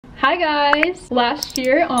Hi guys! Last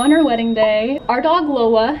year on our wedding day, our dog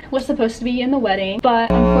Lola was supposed to be in the wedding,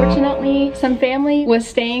 but unfortunately some family was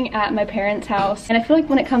staying at my parents' house. And I feel like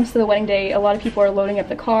when it comes to the wedding day, a lot of people are loading up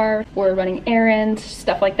the car or running errands,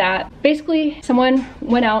 stuff like that. Basically, someone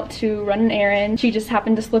went out to run an errand. She just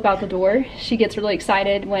happened to slip out the door. She gets really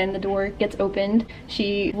excited when the door gets opened.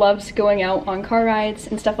 She loves going out on car rides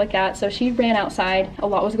and stuff like that, so she ran outside. A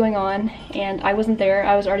lot was going on and I wasn't there.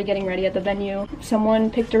 I was already getting ready at the venue.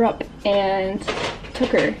 Someone picked her up and took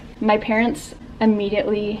her. My parents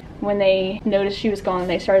immediately, when they noticed she was gone,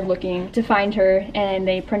 they started looking to find her, and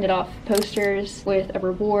they printed off posters with a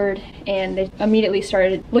reward, and they immediately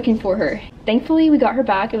started looking for her. Thankfully, we got her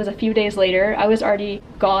back. It was a few days later. I was already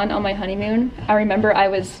gone on my honeymoon. I remember I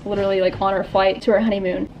was literally like on our flight to our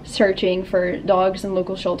honeymoon searching for dogs in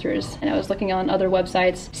local shelters, and I was looking on other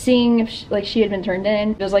websites seeing if she had been turned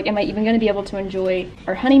in. I was like, am I even going to be able to enjoy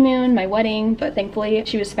our honeymoon, my wedding? But thankfully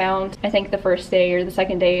she was found, I think the first day or the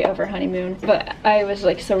second day of our honeymoon. But I was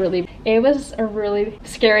like so relieved. It was a really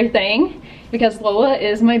scary thing because Lola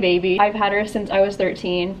is my baby. I've had her since I was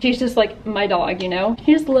 13. She's just like my dog, you know?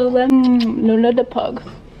 Here's Lola. Lola the pug.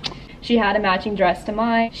 She had a matching dress to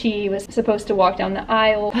mine. She was supposed to walk down the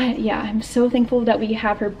aisle. But yeah, I'm so thankful that we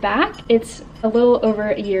have her back. It's a little over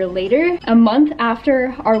a year later. A month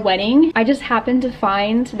after our wedding, I just happened to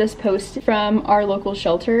find this post from our local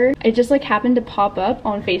shelter. It just like happened to pop up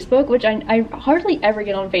on Facebook, which I hardly ever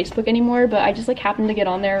get on Facebook anymore, but I just like happened to get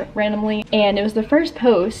on there randomly. And it was the first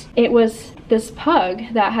post. It was this pug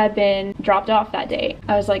that had been dropped off that day.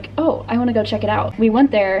 I was like, oh, I want to go check it out. We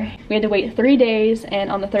went there. We had to wait 3 days,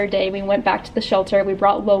 and on the third day we went back to the shelter. We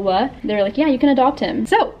brought Lola. They were like, yeah, you can adopt him.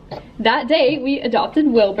 So that day we adopted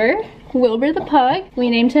Wilbur the pug. We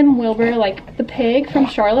named him Wilbur, like the pig from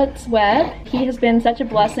Charlotte's Web. He has been such a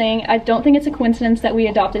blessing. I don't think it's a coincidence that we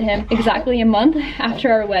adopted him exactly a month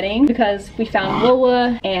after our wedding, because we found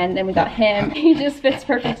Lola and then we got him. He just fits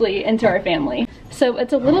perfectly into our family. So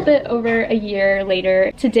it's a little bit over a year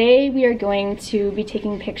later. Today we are going to be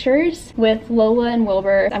taking pictures with Lola and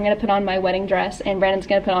Wilbur. I'm gonna put on my wedding dress and Brandon's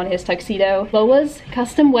gonna put on his tuxedo. Lola's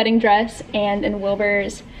custom wedding dress and in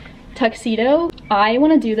Wilbur's tuxedo. I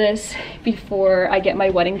want to do this before I get my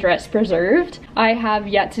wedding dress preserved. I have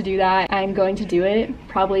yet to do that. I'm going to do it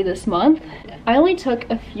probably this month. I only took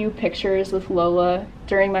a few pictures with Lola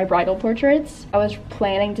during my bridal portraits. I was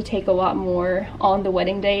planning to take a lot more on the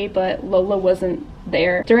wedding day, but Lola wasn't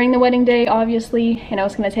there during the wedding day, obviously, and I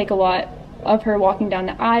was going to take a lot of her walking down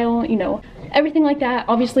the aisle, you know, everything like that.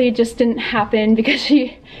 Obviously it just didn't happen because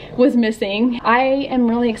she was missing. I am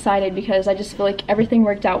really excited because I just feel like everything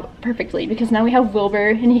worked out perfectly, because now we have Wilbur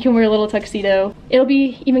and he can wear a little tuxedo. It'll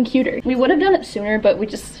be even cuter. We would have done it sooner, but we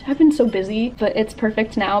just have been so busy, but it's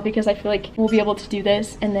perfect now because I feel like we'll be able to do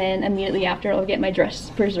this, and then immediately after I'll get my dress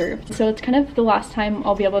preserved. So it's kind of the last time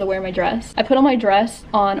I'll be able to wear my dress. I put on my dress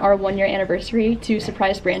on our 1-year anniversary to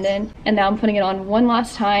surprise Brandon, and now I'm putting it on one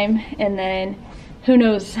last time, and then who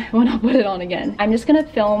knows when I'll put it on again. I'm just gonna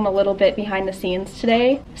film a little bit behind the scenes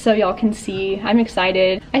today so y'all can see. I'm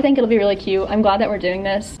excited. I think it'll be really cute. I'm glad that we're doing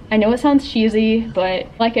this. I know it sounds cheesy, but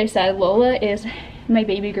like I said, Lola is my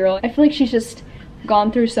baby girl. I feel like she's just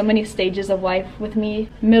gone through so many stages of life with me.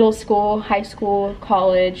 Middle school, high school,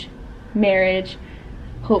 college, marriage,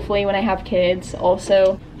 hopefully when I have kids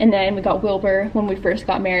also. And then we got Wilbur when we first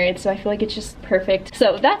got married, so I feel like it's just perfect.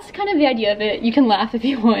 So that's kind of the idea of it. You can laugh if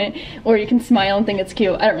you want, or you can smile and think it's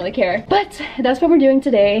cute. I don't really care. But that's what we're doing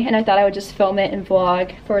today, and I thought I would just film it and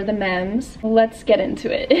vlog for the memes. Let's get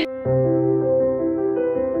into it.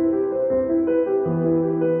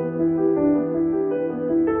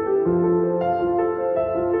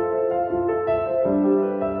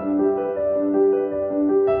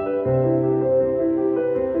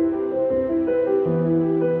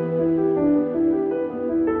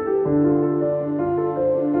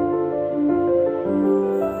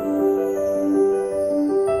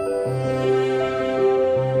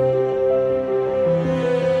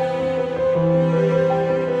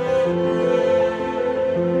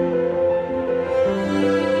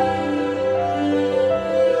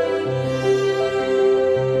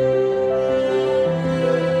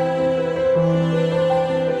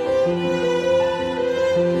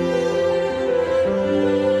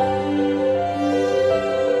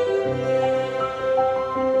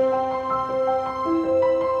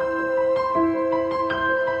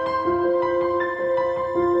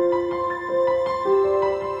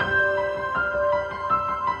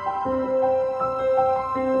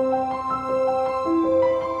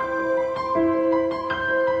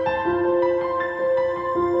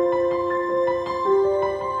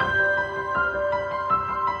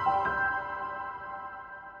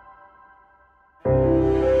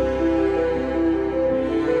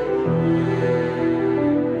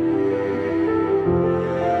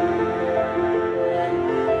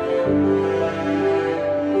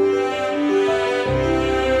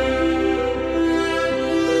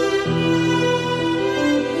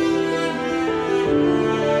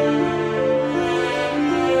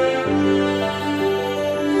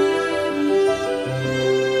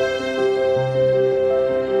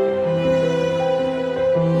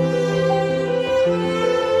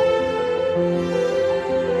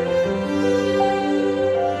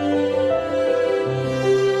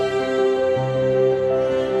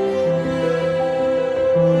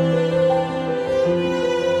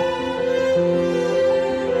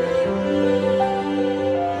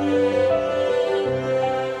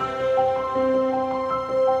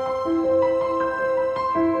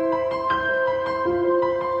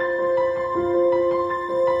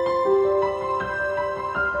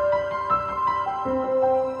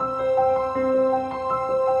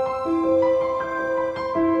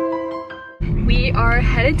 We are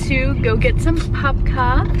headed to go get some pup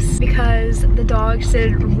cups because the dogs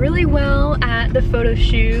did really well at the photo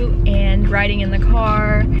shoot and riding in the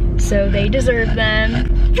car, so they deserve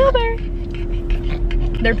them. Uber!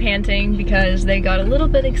 They're panting because they got a little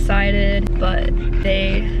bit excited, but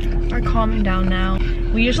they are calming down now.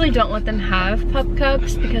 We usually don't let them have pup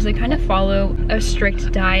cups because they kind of follow a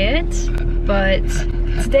strict diet, but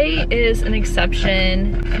today is an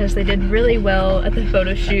exception because they did really well at the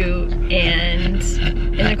photo shoot and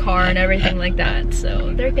in the car and everything like that.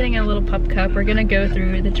 So they're getting a little pup cup. We're gonna go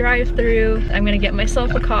through the drive-thru. I'm gonna get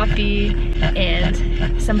myself a coffee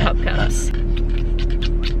and some pup cups.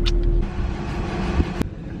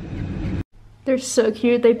 They're so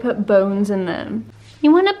cute. They put bones in them.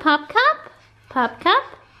 You want a pup cup? Pup cup?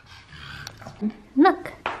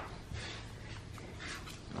 Look.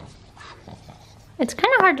 It's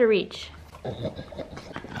kind of hard to reach.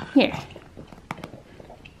 Here.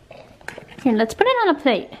 Here, let's put it on a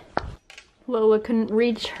plate. Lola couldn't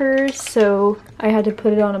reach hers, so I had to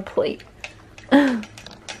put it on a plate.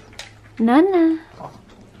 Nana,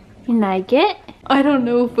 you like it? I don't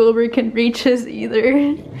know if Wilbur can reach his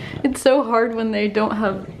either. It's so hard when they don't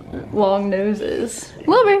have long noses.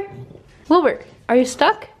 Wilbur! Wilbur, are you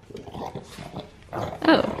stuck?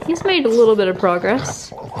 Oh, he's made a little bit of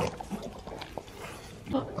progress.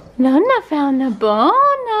 Nana found a bone,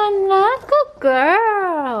 Nana. Good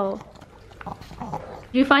girl.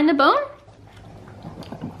 Did you find the bone?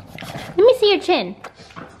 Let me see your chin.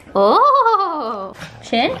 Oh,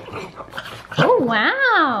 chin? Oh,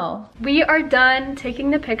 wow. We are done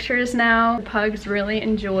taking the pictures now. The pugs really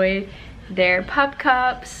enjoyed their pup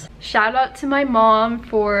cups. Shout out to my mom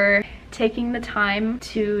for taking the time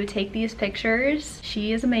to take these pictures.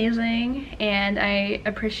 She is amazing and I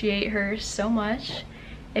appreciate her so much.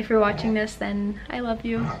 If you're watching this, then I love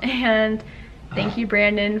you. And thank you,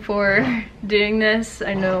 Brandon, for doing this.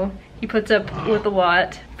 I know he puts up with a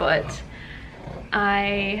lot, but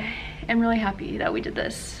I am really happy that we did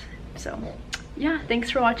this. So yeah, thanks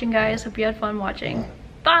for watching, guys. Hope you had fun watching.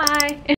 Bye.